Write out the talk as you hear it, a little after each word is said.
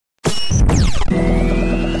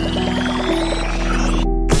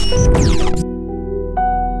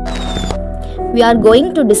we are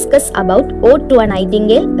going to discuss about Ode to a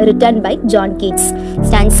Nightingale written by John Keats,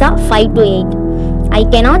 stanza 5 to 8. I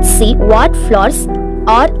cannot see what flowers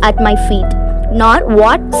are at my feet, nor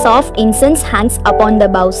what soft incense hangs upon the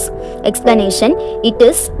boughs. Explanation: it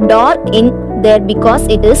is dark in there because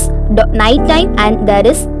it is night time and there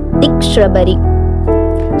is thick shrubbery.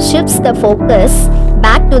 Shifts the focus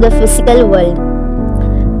back to the physical world.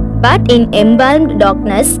 But in embalmed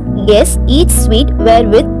darkness, yes, each sweet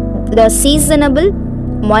wherewith the seasonable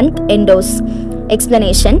month endows.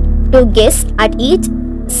 Explanation: to guess at each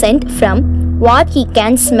scent from what he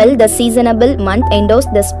can smell, the seasonable month endows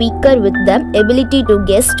the speaker with the ability to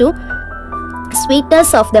guess to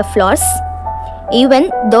sweetness of the flowers,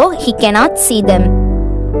 even though he cannot see them.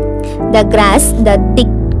 The grass, the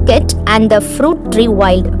thicket, and the fruit tree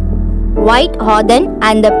wild, white hawthorn,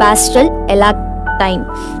 and the pastoral eglantine.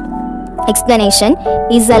 Explanation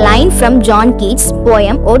is a line from John Keats'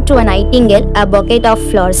 poem Ode to a Nightingale, a bouquet of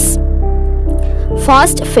flowers.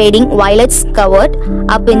 Fast fading violets covered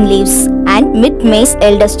up in leaves, and mid-May's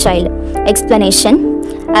eldest child. Explanation: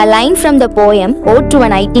 a line from the poem Ode to a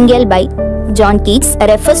Nightingale by John Keats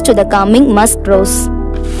refers to the coming musk rose.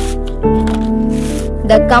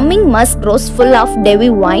 The coming musk rose full of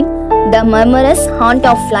dewy wine, the murmurous haunt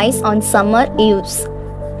of flies on summer eves.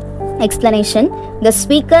 Explanation: the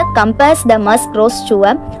speaker compares the musk rose to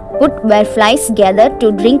a put where flies gather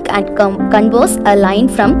to drink and converse, a line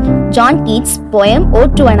from John Keats' poem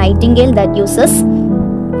Ode to a Nightingale that uses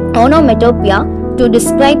onomatopoeia to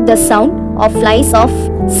describe the sound of flies of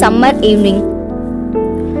summer evening.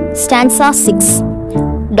 Stanza 6.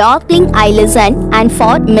 Darkling I listen, and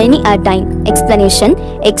for many a time. Explanation: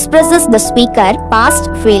 expresses the speaker past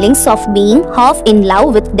feelings of being half in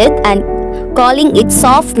love with death and calling it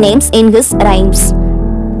soft names in his rhymes.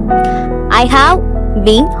 I have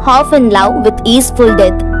been half in love with easeful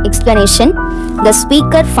death. Explanation: the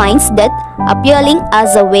speaker finds death appealing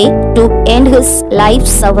as a way to end his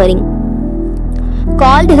life's suffering.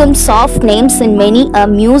 Called him soft names in many a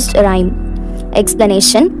mused rhyme.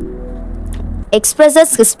 Explanation: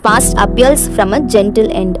 expresses his past appeals from a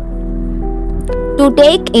gentle end. To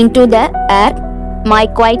take into the air my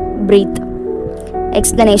quiet breath.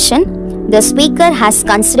 Explanation: the speaker has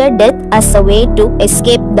considered death as a way to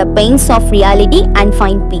escape the pains of reality and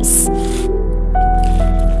find peace.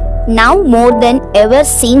 Now more than ever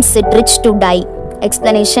seems it rich to die.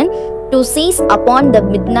 Explanation: to seize upon the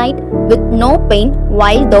midnight with no pain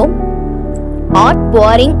while thou art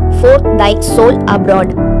pouring forth thy soul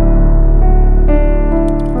abroad.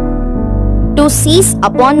 To seize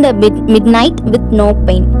upon the midnight with no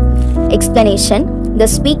pain. Explanation: the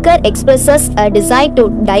speaker expresses a desire to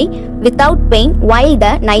die without pain while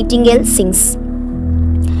the nightingale sings.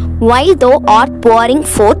 While thou art pouring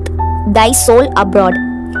forth thy soul abroad.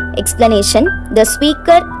 Explanation: the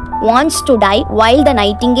speaker wants to die while the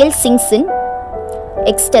nightingale sings in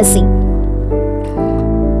ecstasy.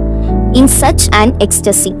 In such an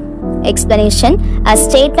ecstasy. Explanation: a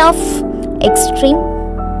state of extreme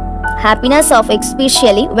happiness, of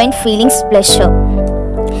especially when feeling pleasure.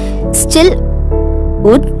 Still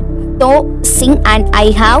would thou sing, and I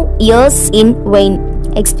have ears in vain.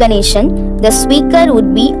 Explanation: the speaker would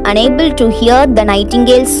be unable to hear the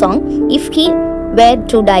nightingale's song if he were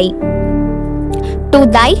to die. To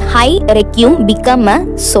thy high requiem become a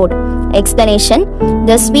sword. Explanation: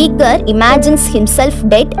 the speaker imagines himself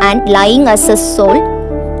dead and lying as a soul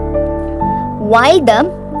while the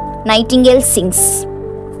nightingale sings.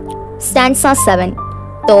 Stanza 7.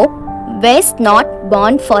 Thou wast not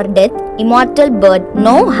born for death, immortal bird,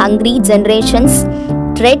 no hungry generations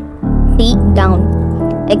tread thee down.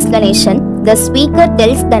 Explanation: the speaker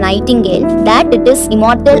tells the nightingale that it is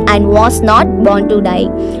immortal and was not born to die.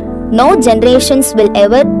 No generations will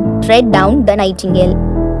ever tread down the nightingale.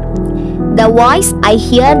 The voice I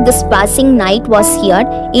hear this passing night was heard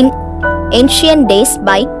in ancient days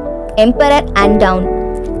by emperor and down.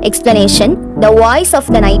 Explanation: the voice of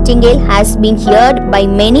the nightingale has been heard by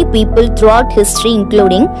many people throughout history,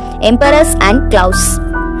 including emperors and clouds.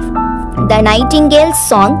 The nightingale's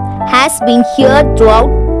song has been heard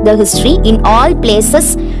throughout the history in all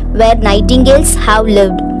places where nightingales have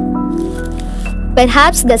lived.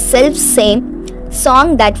 Perhaps the self-same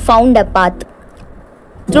song that found a path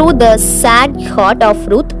through the sad heart of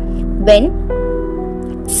Ruth when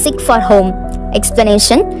sick for home.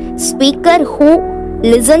 Explanation: speaker who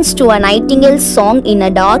listens to a nightingale's song in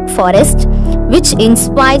a dark forest, which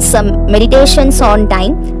inspires some meditations on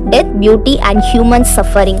time, death, beauty, and human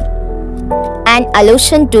suffering. An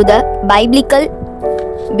allusion to the biblical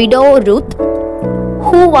widow Ruth,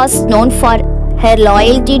 who was known for her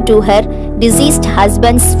loyalty to her deceased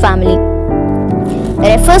husband's family.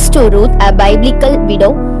 refers to Ruth, a biblical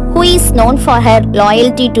widow who is known for her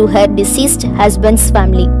loyalty to her deceased husband's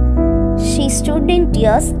family. She stood in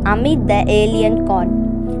tears amid the alien call.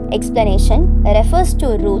 Explanation refers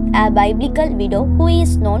to Ruth, a biblical widow who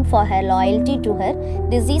is known for her loyalty to her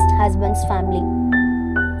deceased husband's family.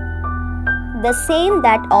 The same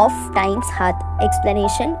that oft times hath.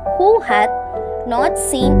 Explanation: who hath not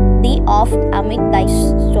seen thee oft amid thy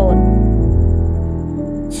store.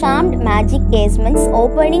 Charmed magic casements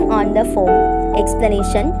opening on the foam.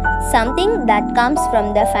 Explanation: something that comes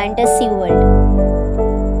from the fantasy world.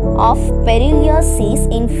 Of perilous seas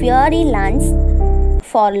in fiery lands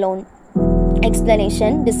forlorn.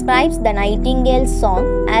 Explanation: describes the Nightingale song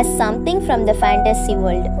as something from the fantasy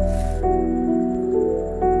world.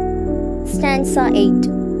 Stanza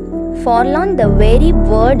 8. Forlorn, the very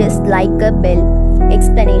word is like a bell.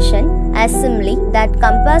 Explanation: a simile that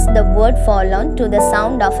compares the word forlorn to the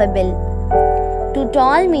sound of a bell. To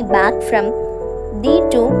call me back from thee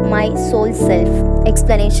to my soul self.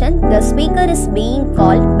 Explanation: the speaker is being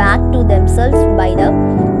called back to themselves by the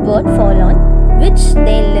word forlorn, which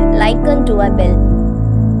they liken to a bell.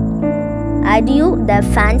 Adieu, the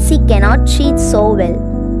fancy cannot cheat so well.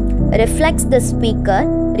 Reflects the speaker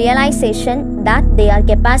realization that their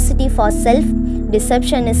capacity for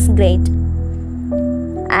self-deception is great,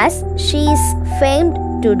 as she is famed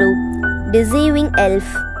to do, deceiving elf.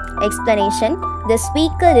 Explanation: the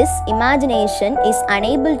speaker's imagination is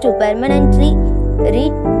unable to permanently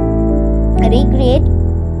recreate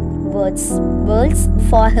worlds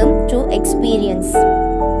for him to experience.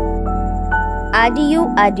 Adieu,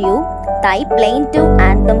 adieu, thy plaintive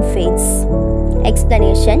anthem fades.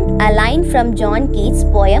 Explanation: a line from John Keats'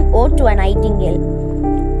 poem Ode to a Nightingale.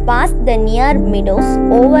 Past the near meadows,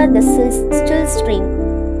 over the still stream.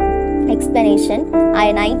 Explanation: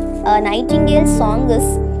 a nightingale song is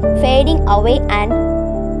fading away and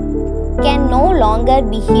can no longer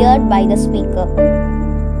be heard by the speaker.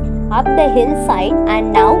 Up the hillside, and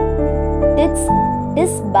now it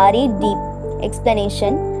is buried deep.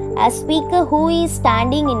 Explanation: a speaker who is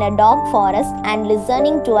standing in a dark forest and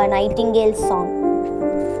listening to a nightingale song.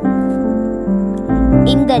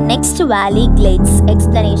 In the next valley glades.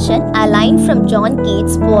 Explanation: a line from John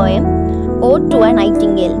Keats' poem Ode to a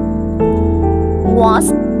Nightingale. Was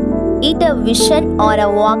it a vision or a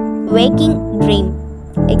waking dream?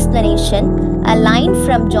 Explanation: a line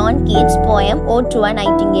from John Keats' poem Ode to a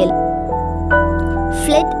Nightingale.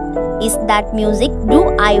 Fled is that music, do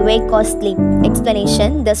I wake or sleep?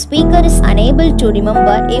 Explanation: the speaker is unable to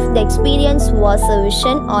remember if the experience was a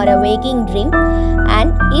vision or a waking dream, and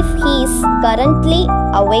if he is currently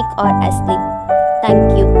awake or asleep.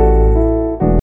 Thank you.